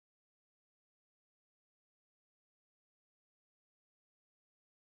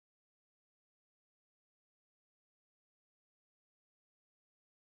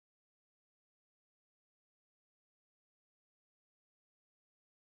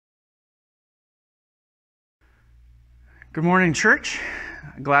Good morning, church.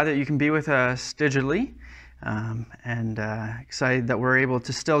 Glad that you can be with us digitally, and excited that we're able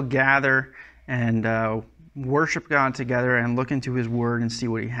to still gather and worship God together and look into His Word and see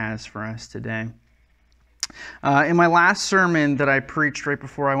what He has for us today. In my last sermon that I preached right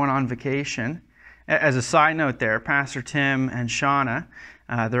before I went on vacation, as a side note there, Pastor Tim and Shauna,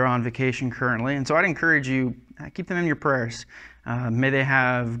 they're on vacation currently, and so I'd encourage you, keep them in your prayers. May they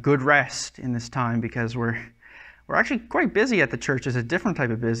have good rest in this time, because we're actually quite busy at the church. It's a different type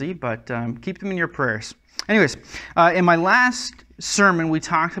of busy, but keep them in your prayers. Anyways, in my last sermon, we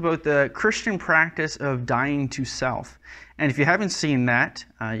talked about the Christian practice of dying to self. And if you haven't seen that,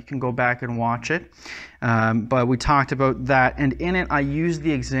 you can go back and watch it. But we talked about that. And in it, I used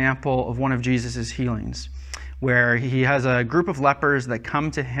the example of one of Jesus' healings, where he has a group of lepers that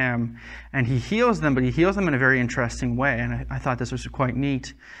come to him, and he heals them, but he heals them in a very interesting way. And I thought this was quite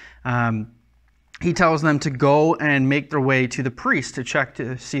neat. He tells them to go and make their way to the priest to check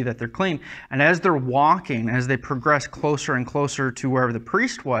to see that they're clean. And as they're walking, as they progress closer and closer to wherever the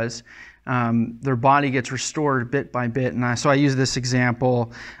priest was, their body gets restored bit by bit. And so I use this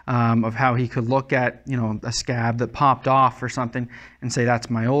example of how he could look at, a scab that popped off or something and say, that's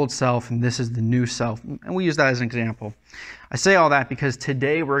my old self and this is the new self. And we use that as an example. I say all that because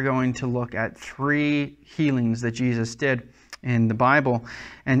today we're going to look at 3 healings that Jesus did in the Bible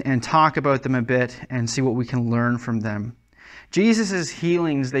and talk about them a bit and see what we can learn from them. Jesus'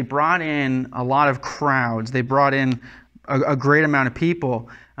 healings, they brought in a lot of crowds. They brought in a great amount of people.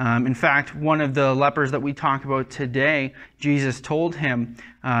 In fact, one of the lepers that we talk about today, Jesus told him,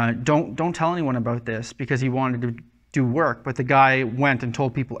 don't tell anyone about this, because he wanted to do work. But the guy went and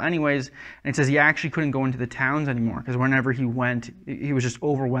told people anyways. And it says he actually couldn't go into the towns anymore, because whenever he went, he was just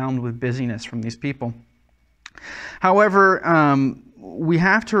overwhelmed with busyness from these people. However, we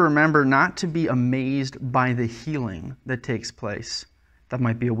have to remember not to be amazed by the healing that takes place. That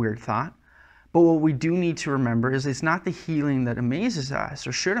might be a weird thought. But what we do need to remember is it's not the healing that amazes us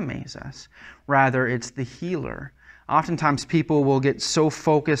or should amaze us. Rather, it's the healer. Oftentimes people will get so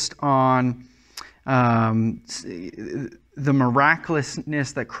focused on the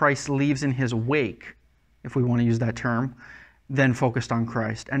miraculousness that Christ leaves in His wake, if we want to use that term, than focused on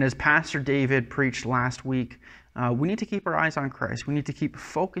Christ. And as Pastor David preached last week, we need to keep our eyes on Christ. We need to keep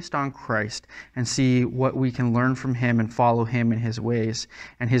focused on Christ and see what we can learn from Him and follow Him in His ways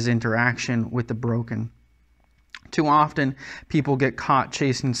and His interaction with the broken. Too often, people get caught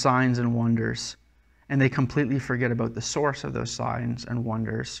chasing signs and wonders, and they completely forget about the source of those signs and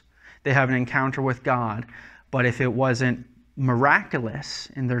wonders. They have an encounter with God, but if it wasn't miraculous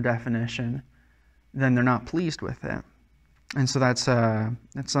in their definition, then they're not pleased with it. And so that's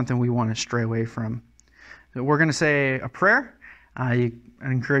something we want to stray away from. So we're going to say a prayer. I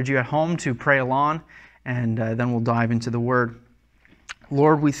encourage you at home to pray along, and then we'll dive into the Word.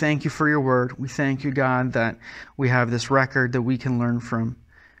 Lord, we thank You for Your Word. We thank You, God, that we have this record that we can learn from.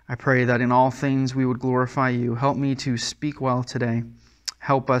 I pray that in all things we would glorify You. Help me to speak well today.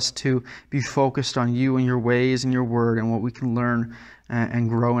 Help us to be focused on You and Your ways and Your Word and what we can learn and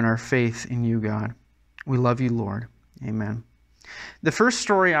grow in our faith in You, God. We love You, Lord. Amen. The first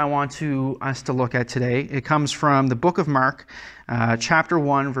story I want us to look at today, it comes from the book of Mark, chapter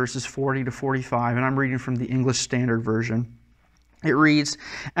 1, verses 40 to 45, and I'm reading from the English Standard Version. It reads,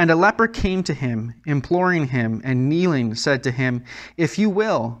 "And a leper came to him, imploring him, and kneeling said to him, 'If you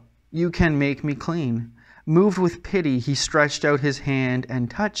will, you can make me clean.' Moved with pity, he stretched out his hand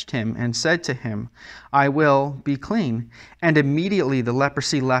and touched him and said to him, 'I will be clean.' And immediately the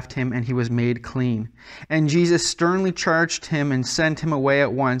leprosy left him and he was made clean. And Jesus sternly charged him and sent him away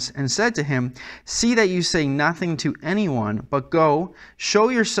at once and said to him, 'See that you say nothing to anyone, but go, show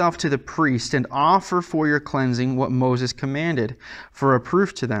yourself to the priest and offer for your cleansing what Moses commanded, for a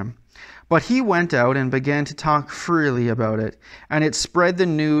proof to them.' But he went out and began to talk freely about it, and it spread the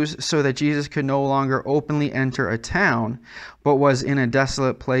news so that Jesus could no longer openly enter a town, but was in a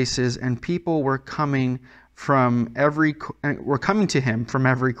desolate places, and people were coming to him from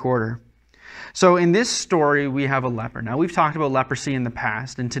every quarter." So in this story, we have a leper. Now, we've talked about leprosy in the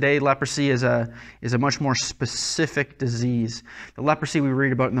past, and today leprosy is a much more specific disease. The leprosy we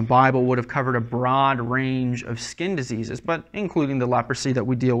read about in the Bible would have covered a broad range of skin diseases, but including the leprosy that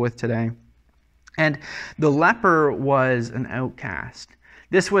we deal with today. And the leper was an outcast.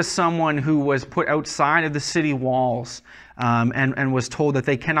 This was someone who was put outside of the city walls and was told that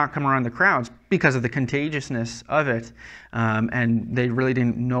they cannot come around the crowds because of the contagiousness of it. And they really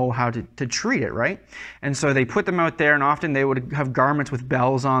didn't know how to treat it, right? And so they put them out there, and often they would have garments with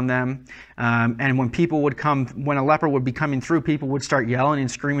bells on them. And when people would come, when a leper would be coming through, people would start yelling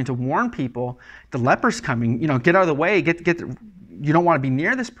and screaming to warn people, the leper's coming, get out of the way, you don't want to be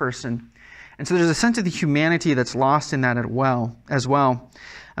near this person. And so there's a sense of the humanity that's lost in that as well.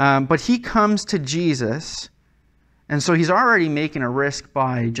 But he comes to Jesus, and so he's already making a risk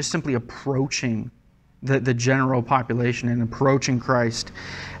by just simply approaching the general population and approaching Christ.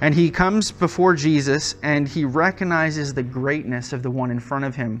 And he comes before Jesus, and he recognizes the greatness of the one in front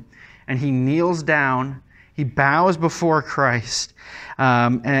of him. And he kneels down, he bows before Christ,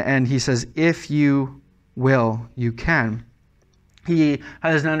 and he says, "If you will, you can." He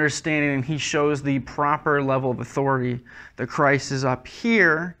has an understanding, and he shows the proper level of authority. That Christ is up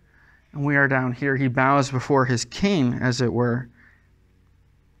here, and we are down here. He bows before his king, as it were.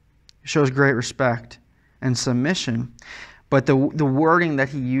 He shows great respect and submission. But the wording that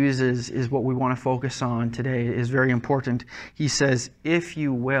he uses is what we want to focus on today, is very important. He says, "If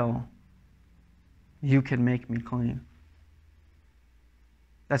you will, you can make me clean."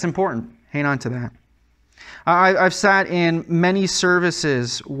 That's important. Hang on to that. I've sat in many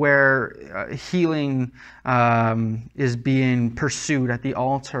services where healing is being pursued at the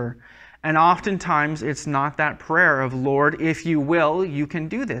altar. And oftentimes it's not that prayer of, "Lord, if you will, you can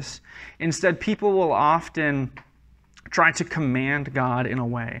do this." Instead, people will often try to command God in a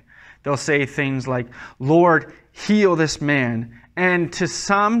way. They'll say things like, "Lord, heal this man." And to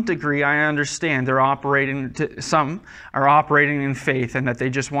some degree, I understand some are operating in faith, and that they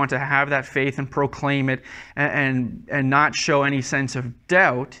just want to have that faith and proclaim it and not show any sense of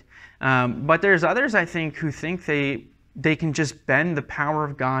doubt. But there's others, I think, who think they can just bend the power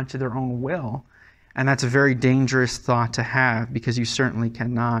of God to their own will. And that's a very dangerous thought to have, because you certainly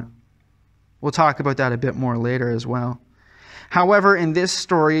cannot. We'll talk about that a bit more later as well. However, in this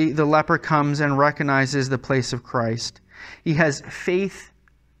story, the leper comes and recognizes the place of Christ. He has faith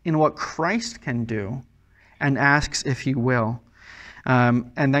in what Christ can do and asks if he will.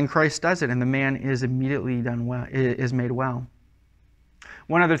 And then Christ does it, and the man is immediately is made well.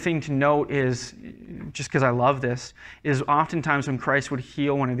 One other thing to note is, just because I love this, is oftentimes when Christ would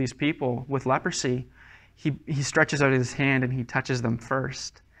heal one of these people with leprosy, he stretches out his hand and he touches them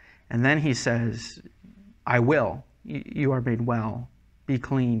first. And then he says, "I will. You are made well. Be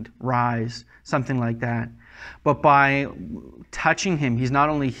cleaned. Rise." Something like that. But by touching him, he's not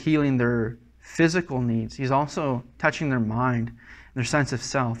only healing their physical needs, he's also touching their mind, their sense of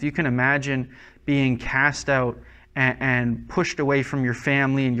self. You can imagine being cast out and pushed away from your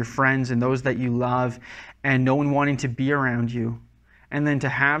family and your friends and those that you love, and no one wanting to be around you. And then to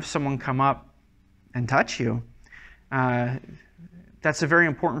have someone come up and touch you, that's a very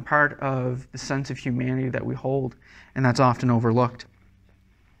important part of the sense of humanity that we hold, and that's often overlooked.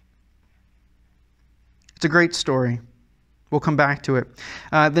 It's a great story. We'll come back to it.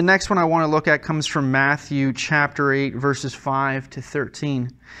 The next one I want to look at comes from Matthew chapter 8, verses 5 to 13.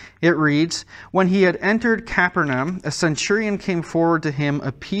 It reads, "When he had entered Capernaum, a centurion came forward to him,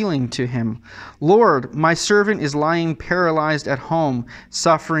 appealing to him, 'Lord, my servant is lying paralyzed at home,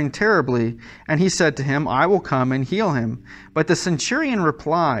 suffering terribly.' And he said to him, 'I will come and heal him.' But the centurion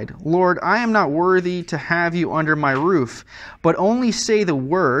replied, 'Lord, I am not worthy to have you under my roof, but only say the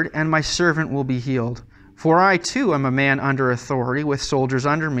word, and my servant will be healed. For I too am a man under authority, with soldiers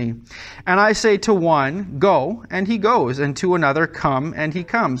under me. And I say to one, go, and he goes, and to another, come, and he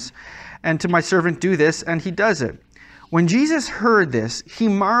comes. And to my servant, do this, and he does it.' When Jesus heard this, he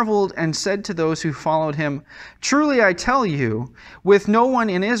marveled and said to those who followed him, 'Truly I tell you, with no one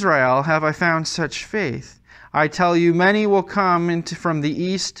in Israel have I found such faith. I tell you, many will come from the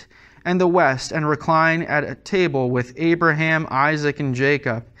east and the west and recline at a table with Abraham, Isaac, and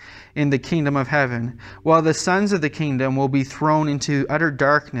Jacob in the kingdom of heaven, while the sons of the kingdom will be thrown into utter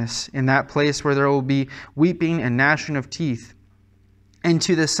darkness, in that place where there will be weeping and gnashing of teeth.' And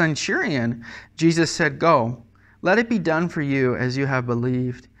to the centurion, Jesus said, 'Go, let it be done for you as you have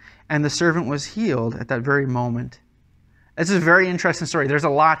believed.' And the servant was healed at that very moment." This is a very interesting story. There's a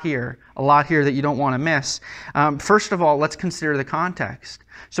lot here that you don't want to miss. First of all, let's consider the context.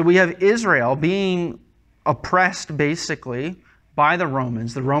 So we have Israel being oppressed, basically, by the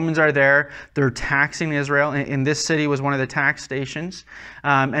Romans. The Romans are there. They're taxing Israel. In this city was one of the tax stations.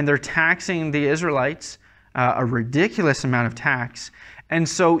 And they're taxing the Israelites a ridiculous amount of tax. And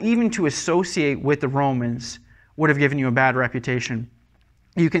so even to associate with the Romans would have given you a bad reputation.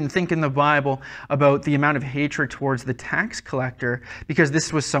 You can think in the Bible about the amount of hatred towards the tax collector, because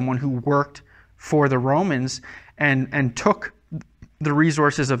this was someone who worked for the Romans and took the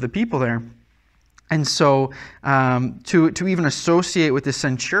resources of the people there. And so to even associate with the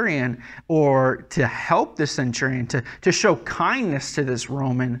centurion, or to help the centurion, to show kindness to this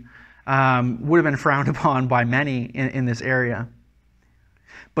Roman, would have been frowned upon by many in this area.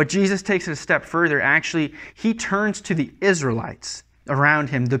 But Jesus takes it a step further. Actually, he turns to the Israelites around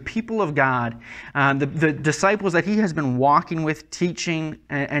him, the people of God, the disciples that he has been walking with, teaching,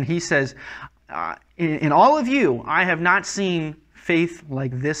 and he says, in all of you, I have not seen faith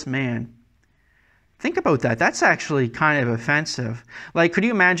like this man. Think about that. That's actually kind of offensive. Like, could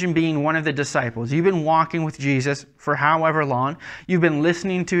you imagine being one of the disciples? You've been walking with Jesus for however long. You've been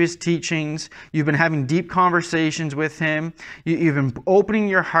listening to his teachings. You've been having deep conversations with him. You've been opening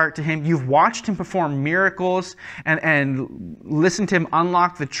your heart to him. You've watched him perform miracles and listened to him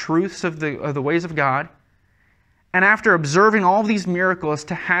unlock the truths of the ways of God. And after observing all these miracles,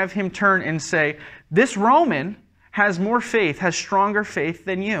 to have him turn and say, this Roman has more faith, has stronger faith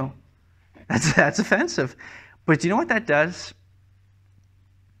than you. That's offensive. But do you know what that does?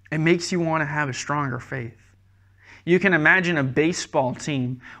 It makes you want to have a stronger faith. You can imagine a baseball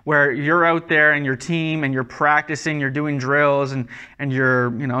team where you're out there and your team and you're practicing, you're doing drills and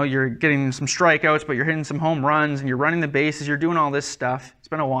you're getting some strikeouts, but you're hitting some home runs and you're running the bases, you're doing all this stuff. It's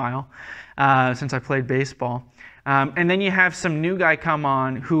been a while since I played baseball. And then you have some new guy come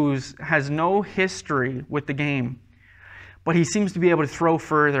on who has no history with the game. But he seems to be able to throw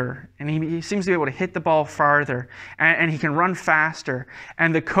further, and he seems to be able to hit the ball farther, and he can run faster.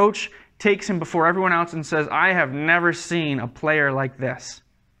 And the coach takes him before everyone else and says, I have never seen a player like this.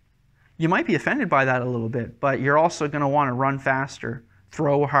 You might be offended by that a little bit, but you're also going to want to run faster,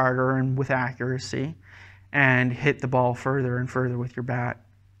 throw harder and with accuracy, and hit the ball further and further with your bat.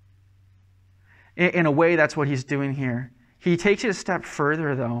 In a way, that's what he's doing here. He takes it a step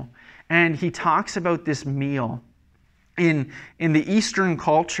further, though, and he talks about this meal. In the Eastern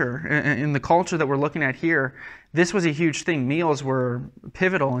culture, in the culture that we're looking at here, this was a huge thing. Meals were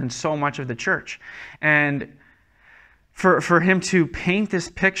pivotal in so much of the church. And for him to paint this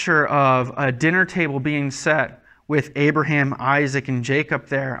picture of a dinner table being set with Abraham, Isaac, and Jacob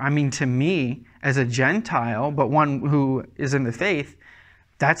there, I mean, to me, as a Gentile, but one who is in the faith,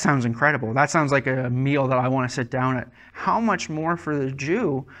 that sounds incredible. That sounds like a meal that I want to sit down at. How much more for the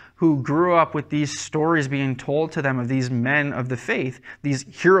Jew who grew up with these stories being told to them of these men of the faith, these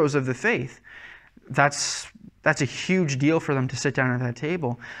heroes of the faith. That's a huge deal for them to sit down at that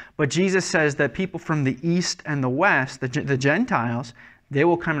table. But Jesus says that people from the east and the west, the Gentiles, they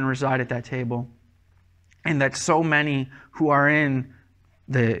will come and reside at that table. And that so many who are in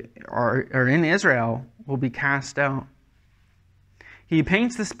Israel will be cast out. He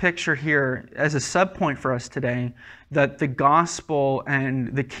paints this picture here as a subpoint for us today, that the gospel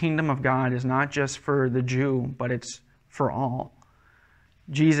and the kingdom of God is not just for the Jew, but it's for all.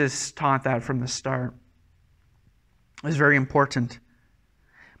 Jesus taught that from the start. It was very important.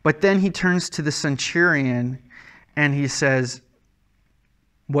 But then he turns to the centurion and he says,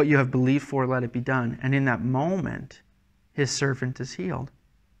 what you have believed for, let it be done. And in that moment, his servant is healed.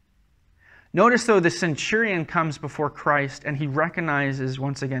 Notice, though, the centurion comes before Christ and he recognizes,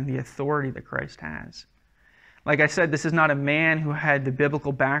 once again, the authority that Christ has. Like I said, this is not a man who had the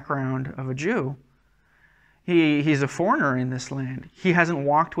biblical background of a Jew. He's a foreigner in this land. He hasn't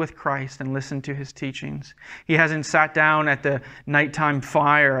walked with Christ and listened to his teachings. He hasn't sat down at the nighttime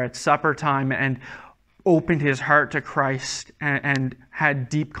fire at supper time and opened his heart to Christ and had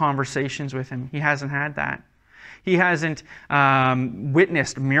deep conversations with him. He hasn't had that. He hasn't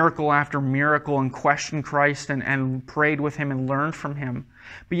witnessed miracle after miracle and questioned Christ and prayed with him and learned from him.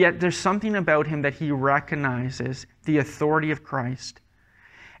 But yet there's something about him that he recognizes the authority of Christ.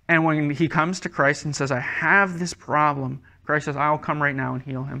 And when he comes to Christ and says, I have this problem, Christ says, I'll come right now and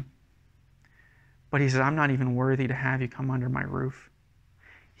heal him. But he says, I'm not even worthy to have you come under my roof.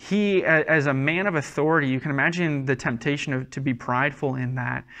 He, as a man of authority, you can imagine the temptation to be prideful in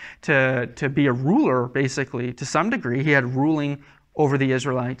that, to be a ruler, basically, to some degree. He had ruling over the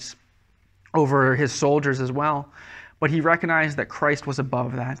Israelites, over his soldiers as well. But he recognized that Christ was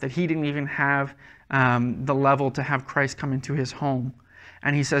above that he didn't even have the level to have Christ come into his home.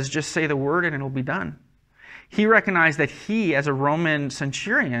 And he says, just say the word and it'll be done. He recognized that he, as a Roman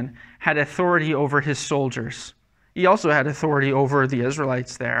centurion, had authority over his soldiers. He also had authority over the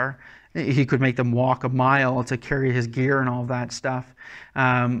Israelites there. He could make them walk a mile to carry his gear and all that stuff.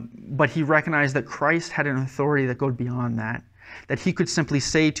 But he recognized that Christ had an authority that goes beyond that. That he could simply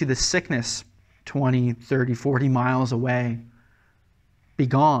say to the sickness 20, 30, 40 miles away, be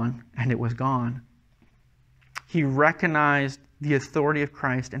gone, and it was gone. He recognized the authority of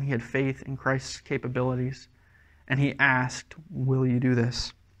Christ, and he had faith in Christ's capabilities. And he asked, will you do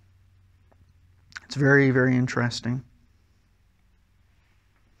this? It's very, very interesting.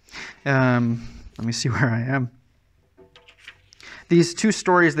 Let me see where I am. These two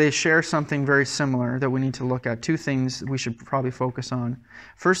stories, they share something very similar that we need to look at. Two things we should probably focus on.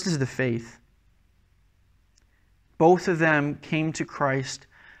 First is the faith. Both of them came to Christ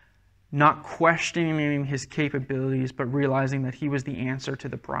not questioning his capabilities, but realizing that he was the answer to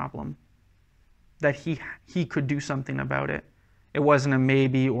the problem, that he could do something about it. It wasn't a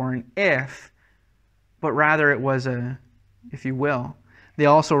maybe or an if, but rather it was a, if you will. They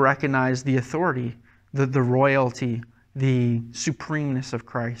also recognized the authority, the royalty, the supremeness of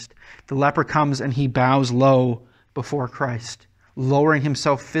Christ. The leper comes and he bows low before Christ, lowering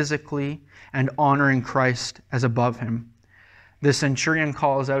himself physically and honoring Christ as above him. The centurion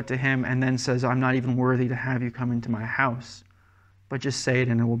calls out to him and then says, I'm not even worthy to have you come into my house, but just say it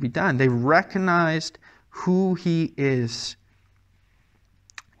and it will be done. They recognized who he is.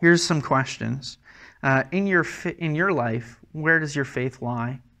 Here's some questions. In your life, where does your faith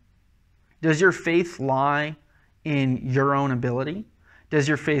lie? Does your faith lie in your own ability? Does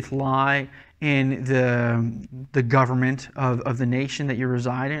your faith lie in the government of the nation that you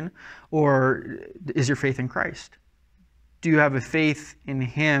reside in? Or is your faith in Christ? Do you have a faith in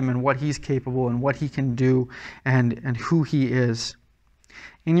him and what he's capable and what he can do and who he is?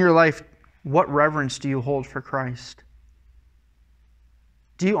 In your life, what reverence do you hold for Christ?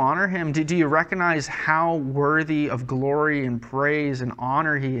 Do you honor him? Do you recognize how worthy of glory and praise and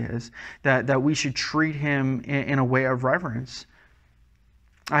honor he is, that we should treat him in a way of reverence?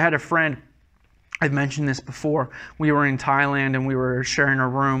 I had a friend, I've mentioned this before, we were in Thailand and we were sharing a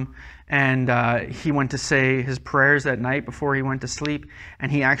room, and he went to say his prayers that night before he went to sleep,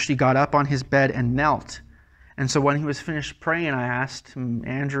 and he actually got up on his bed and knelt. And so when he was finished praying, I asked him,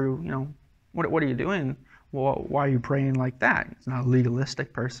 Andrew, what are you doing? Well, why are you praying like that? He's not a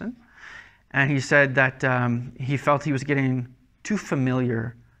legalistic person. And he said that he felt he was getting too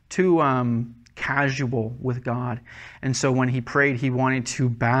familiar, too casual with God. And so when he prayed, he wanted to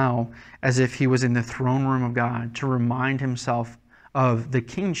bow as if he was in the throne room of God, to remind himself of the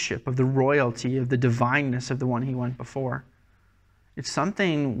kingship, of the royalty, of the divineness of the one he went before. It's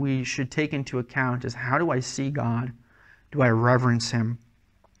something we should take into account, is how do I see God? Do I reverence him?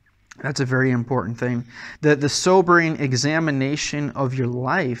 That's a very important thing. The sobering examination of your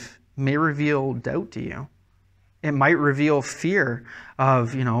life may reveal doubt to you. It might reveal fear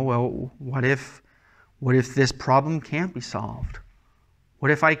of, well, what if this problem can't be solved?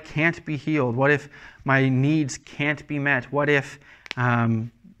 What if I can't be healed? What if my needs can't be met? What if,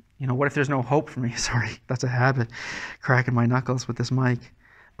 what if there's no hope for me? Sorry, that's a habit, cracking my knuckles with this mic.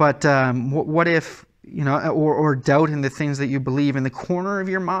 But what if, or doubt in the things that you believe? In the corner of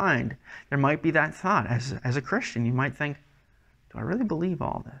your mind, there might be that thought. As a Christian, you might think, do I really believe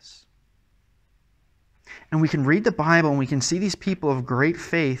all this? And we can read the Bible and we can see these people of great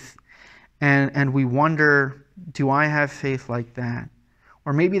faith, and we wonder, do I have faith like that?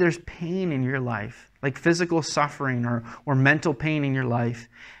 Or maybe there's pain in your life, like physical suffering or mental pain in your life,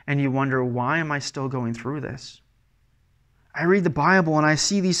 and you wonder, why am I still going through this? I read the Bible and I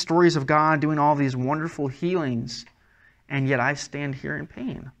see these stories of God doing all these wonderful healings, and yet I stand here in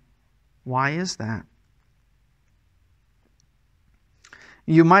pain. Why is that?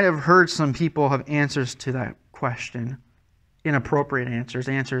 You might have heard some people have answers to that question, inappropriate answers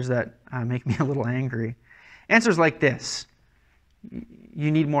that make me a little angry. Answers like this: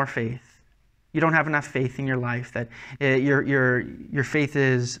 you need more faith. You don't have enough faith in your life, that your faith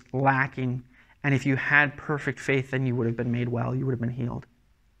is lacking. And if you had perfect faith, then you would have been made well. You would have been healed.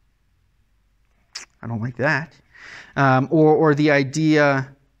 I don't like that. Or the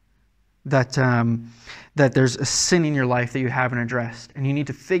idea that there's a sin in your life that you haven't addressed, and you need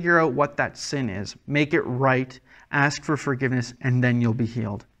to figure out what that sin is, make it right, ask for forgiveness, and then you'll be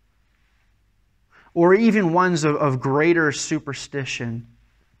healed. Or even ones of greater superstition.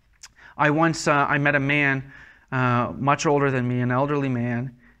 I met a man much older than me, an elderly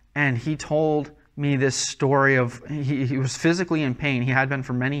man, and he told me this story of, he was physically in pain. He had been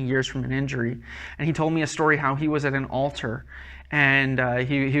for many years from an injury. And he told me a story how he was at an altar, and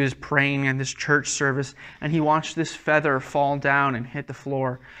he was praying in this church service, and he watched this feather fall down and hit the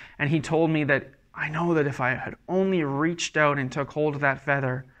floor. And he told me that, I know that if I had only reached out and took hold of that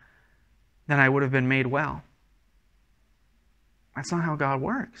feather, then I would have been made well. That's not how God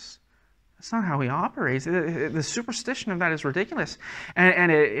works. That's not how he operates. The superstition of that is ridiculous.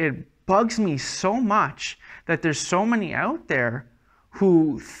 And it bugs me so much that there's so many out there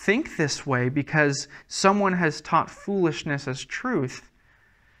who think this way because someone has taught foolishness as truth.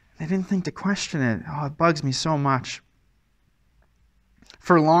 They didn't think to question it. Oh, it bugs me so much.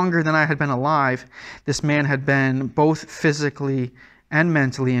 For longer than I had been alive, this man had been both physically and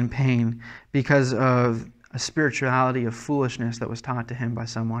mentally in pain because of a spirituality of foolishness that was taught to him by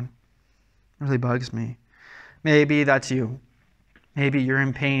someone. It really bugs me. Maybe that's you. Maybe you're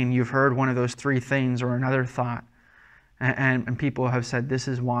in pain. You've heard one of those three things or another thought. And people have said, this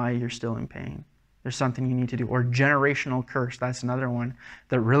is why you're still in pain. There's something you need to do. Or generational curse. That's another one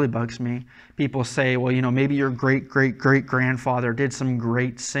that really bugs me. People say, well, maybe your great-great-great-grandfather did some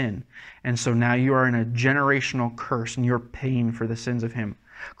great sin. And so now you are in a generational curse and you're paying for the sins of him.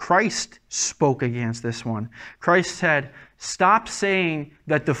 Christ spoke against this one. Christ said, stop saying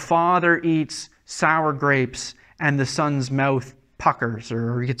that the father eats sour grapes and the son's mouth puckers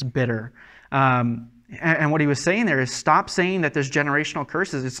or gets bitter. And what he was saying there is stop saying that there's generational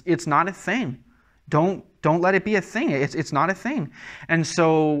curses. It's not a thing. Don't let it be a thing. It's not a thing. And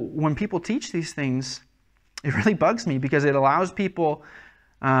so when people teach these things, it really bugs me because it allows people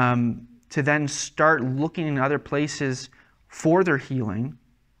to then start looking in other places for their healing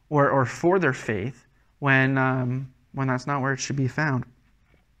or for their faith when that's not where it should be found.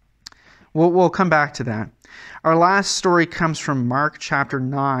 We'll come back to that. Our last story comes from Mark chapter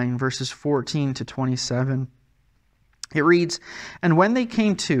 9, verses 14 to 27. It reads, "And when they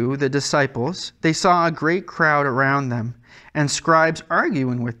came to, the disciples, they saw a great crowd around them, and scribes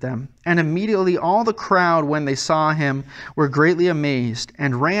arguing with them. And immediately all the crowd, when they saw him, were greatly amazed,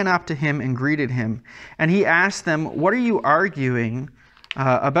 and ran up to him and greeted him. And he asked them, 'What are you arguing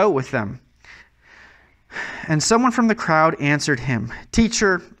about with them?' And someone from the crowd answered him,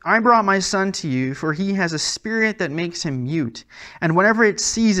 'Teacher, I brought my son to you, for he has a spirit that makes him mute. And whenever it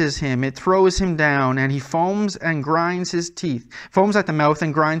seizes him, it throws him down, and he foams at the mouth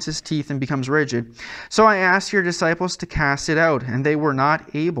and grinds his teeth and becomes rigid. So I asked your disciples to cast it out, and they were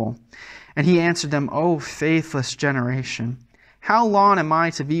not able.' And he answered them, 'O faithless generation, how long am I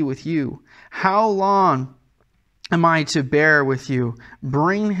to be with you? How long am I to bear with you?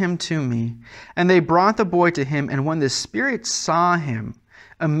 Bring him to me.' And they brought the boy to him, and when the spirit saw him,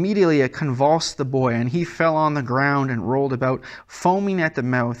 immediately it convulsed the boy, and he fell on the ground and rolled about, foaming at the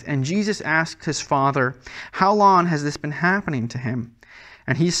mouth. And Jesus asked his father, 'How long has this been happening to him?'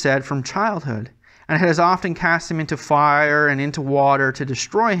 And he said, 'From childhood. And it has often cast him into fire and into water to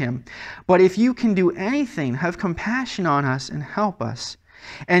destroy him. But if you can do anything, have compassion on us and help us.'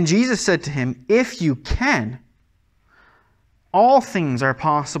 And Jesus said to him, 'If you can, all things are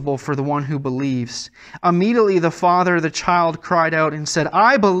possible for the one who believes.' Immediately the father of the child cried out and said,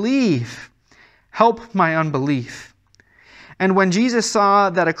 'I believe. Help my unbelief.' And when Jesus saw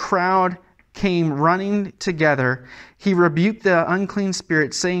that a crowd came running together, he rebuked the unclean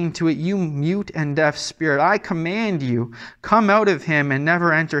spirit, saying to it, 'You mute and deaf spirit, I command you, come out of him and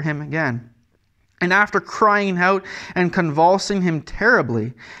never enter him again.' And after crying out and convulsing him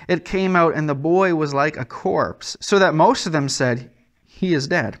terribly, it came out, and the boy was like a corpse, so that most of them said, 'He is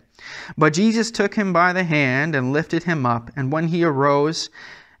dead.' But Jesus took him by the hand and lifted him up, and when he arose,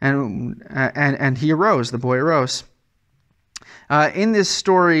 the boy arose." In this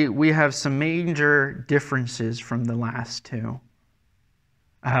story, we have some major differences from the last two.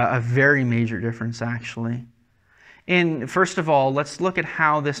 A very major difference, actually. First of all, let's look at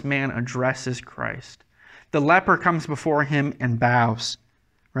how this man addresses Christ. The leper comes before him and bows,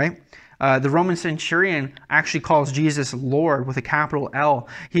 right? The Roman centurion actually calls Jesus Lord with a capital L.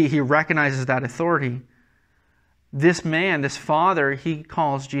 He recognizes that authority. This man, this father, he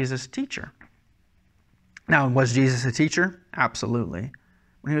calls Jesus teacher. Now, was Jesus a teacher? Absolutely.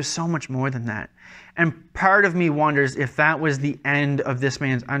 He was so much more than that. And part of me wonders if that was the end of this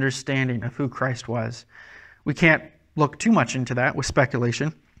man's understanding of who Christ was. We can't look too much into that with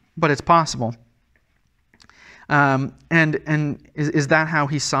speculation, but it's possible. And is that how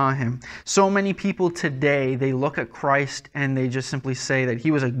he saw him? So many people today, they look at Christ and they just simply say that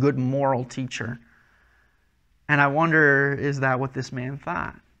he was a good moral teacher. And I wonder, is that what this man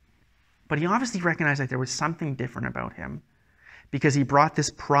thought? But he obviously recognized that there was something different about him because he brought this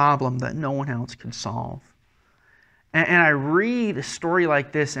problem that no one else could solve. And I read a story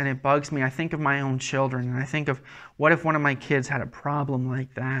like this and it bugs me. I think of my own children and I think of what if one of my kids had a problem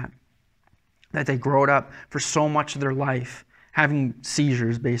like that they growed up for so much of their life, having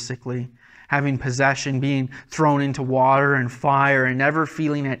seizures basically, having possession, being thrown into water and fire and never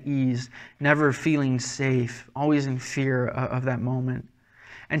feeling at ease, never feeling safe, always in fear of that moment.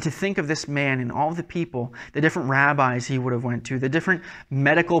 And to think of this man and all the people, the different rabbis he would have went to, the different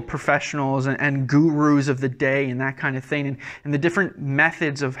medical professionals and gurus of the day and that kind of thing, and the different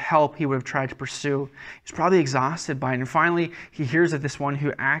methods of help he would have tried to pursue. He's probably exhausted by it. And finally, he hears of this one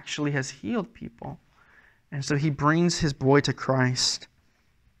who actually has healed people. And so he brings his boy to Christ.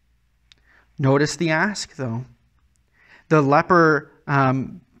 Notice the ask, though. The leper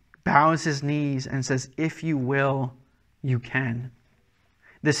bows his knees and says, "If you will, you can."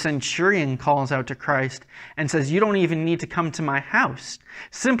 The centurion calls out to Christ and says, "You don't even need to come to my house.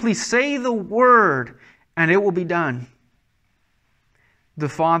 Simply say the word and it will be done." The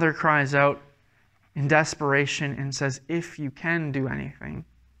father cries out in desperation and says, "If you can do anything."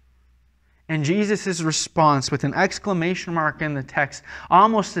 And Jesus' response with an exclamation mark in the text,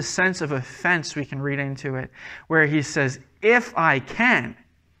 almost a sense of offense we can read into it, where he says, "If I can."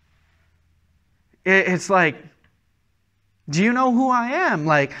 It's like, do you know who I am?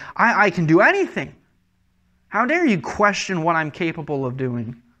 Like, I can do anything. How dare you question what I'm capable of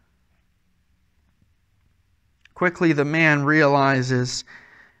doing? Quickly, the man realizes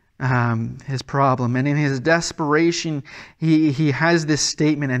his problem. And in his desperation, he has this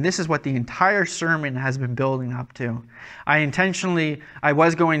statement, and this is what the entire sermon has been building up to. I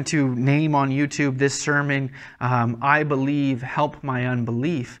was going to name on YouTube this sermon, "I Believe, Help My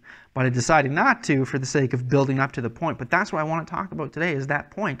Unbelief," but I decided not to for the sake of building up to the point. But that's what I want to talk about today, is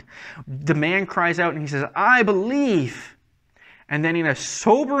that point. The man cries out and he says, "I believe." And then in a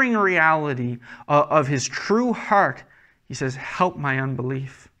sobering reality of his true heart, he says, "Help my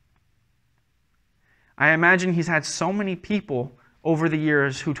unbelief." I imagine he's had so many people over the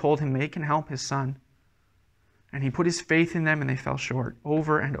years who told him they can help his son. And he put his faith in them and they fell short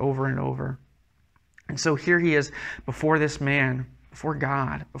over and over and over. And so here he is before this man, before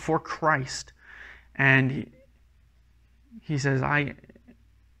God, before Christ. And he says,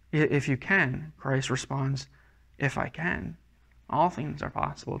 "If you can." Christ responds, "If I can." All things are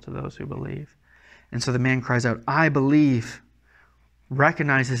possible to those who believe. And so the man cries out, "I believe,"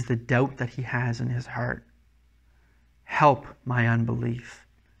 recognizes the doubt that he has in his heart. "Help my unbelief."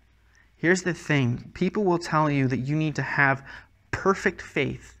 Here's the thing. People will tell you that you need to have perfect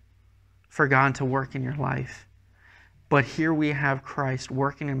faith for God to work in your life. But here we have Christ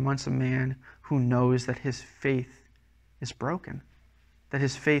working amongst a man who knows that his faith is broken, that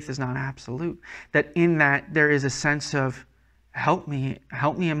his faith is not absolute, that in that there is a sense of, help me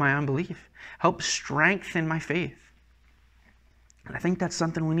in my unbelief, help strengthen my faith. And I think that's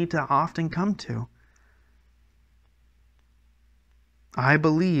something we need to often come to. I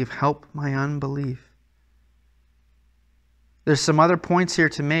believe, help my unbelief. There's some other points here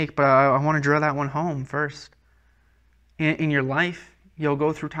to make, but I want to draw that one home first. In your life, you'll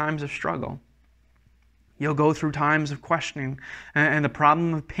go through times of struggle. You'll go through times of questioning and the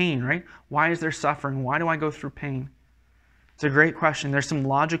problem of pain, right? Why is there suffering? Why do I go through pain? It's a great question. There's some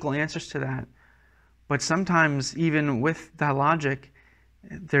logical answers to that. But sometimes, even with that logic,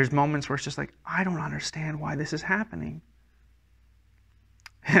 there's moments where it's just like, I don't understand why this is happening.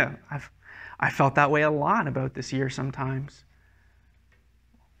 Yeah, I felt that way a lot about this year sometimes.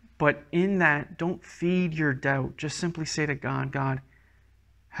 But in that, don't feed your doubt. Just simply say to God, "God,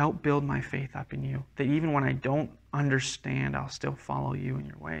 help build my faith up in you, that even when I don't understand, I'll still follow you in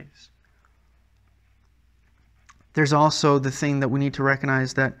your ways." There's also the thing that we need to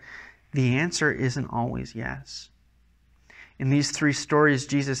recognize, that the answer isn't always yes. In these three stories,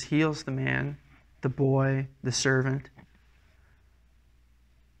 Jesus heals the man, the boy, the servant.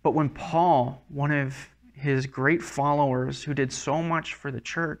 But when Paul, one of his great followers who did so much for the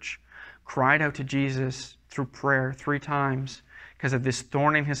church, cried out to Jesus through prayer 3 times because of this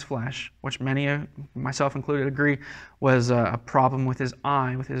thorn in his flesh, which many, myself included, agree was a problem with his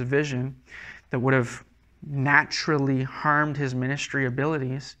eye, with his vision, that would have naturally harmed his ministry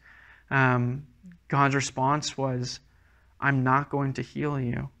abilities, God's response was, "I'm not going to heal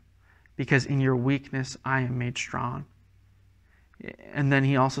you, because in your weakness I am made strong." And then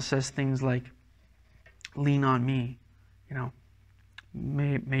he also says things like, "Lean on me,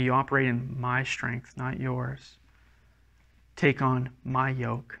 may you operate in my strength, not yours. Take on my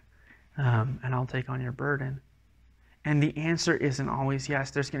yoke, and I'll take on your burden." And the answer isn't always yes.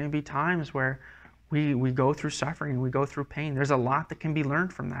 There's going to be times where we go through suffering, we go through pain. There's a lot that can be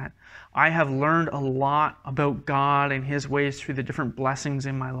learned from that. I have learned a lot about God and his ways through the different blessings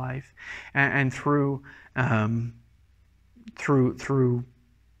in my life, and through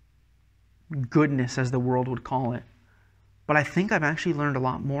goodness, as the world would call it. But I think I've actually learned a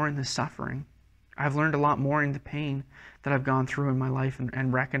lot more in the suffering. I've learned a lot more in the pain that I've gone through in my life,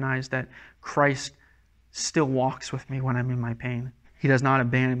 and recognized that Christ still walks with me when I'm in my pain. He does not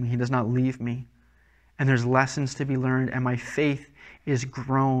abandon me. He does not leave me. And there's lessons to be learned, and my faith is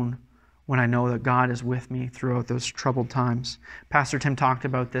grown when I know that God is with me throughout those troubled times. Pastor Tim talked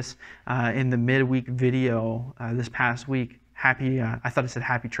about this in the midweek video this past week. I thought it said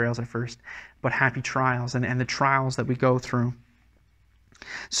happy trails at first, but happy trials and the trials that we go through.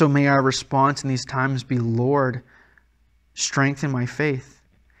 So may our response in these times be, Lord, strengthen my faith.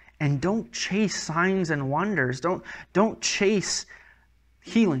 And don't chase signs and wonders. Don't chase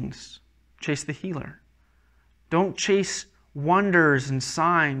healings. Chase the healer. Don't chase wonders and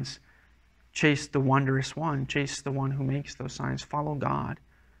signs. Chase the wondrous one. Chase the one who makes those signs. Follow God.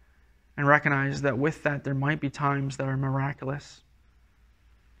 And recognize that with that, there might be times that are miraculous.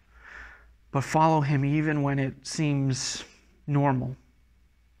 But follow Him even when it seems normal,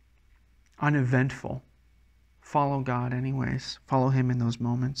 uneventful. Follow God anyways. Follow Him in those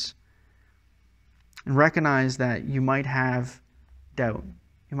moments. And recognize that you might have doubt.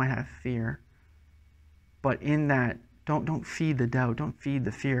 You might have fear. But in that, don't feed the doubt. Don't feed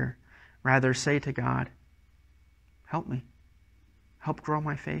the fear. Rather say to God, help me. Help grow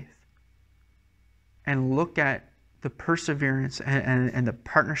my faith. And look at the perseverance and the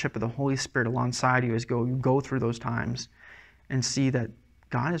partnership of the Holy Spirit alongside you as you go through those times, and see that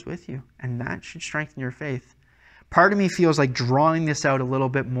God is with you, and that should strengthen your faith. Part of me feels like drawing this out a little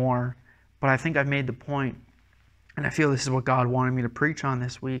bit more, but I think I've made the point, and I feel this is what God wanted me to preach on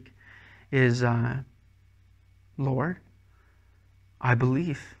this week, is, Lord, I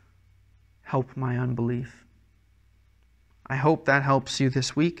believe. Help my unbelief. I hope that helps you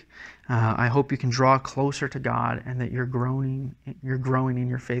this week. I hope you can draw closer to God, and that you're growing in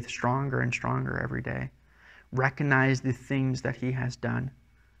your faith stronger and stronger every day. Recognize the things that He has done.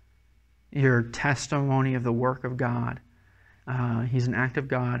 Your testimony of the work of God. He's an active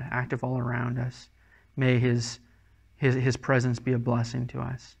God, active all around us. May His presence be a blessing to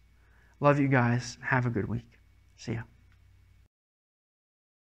us. Love you guys. Have a good week. See ya.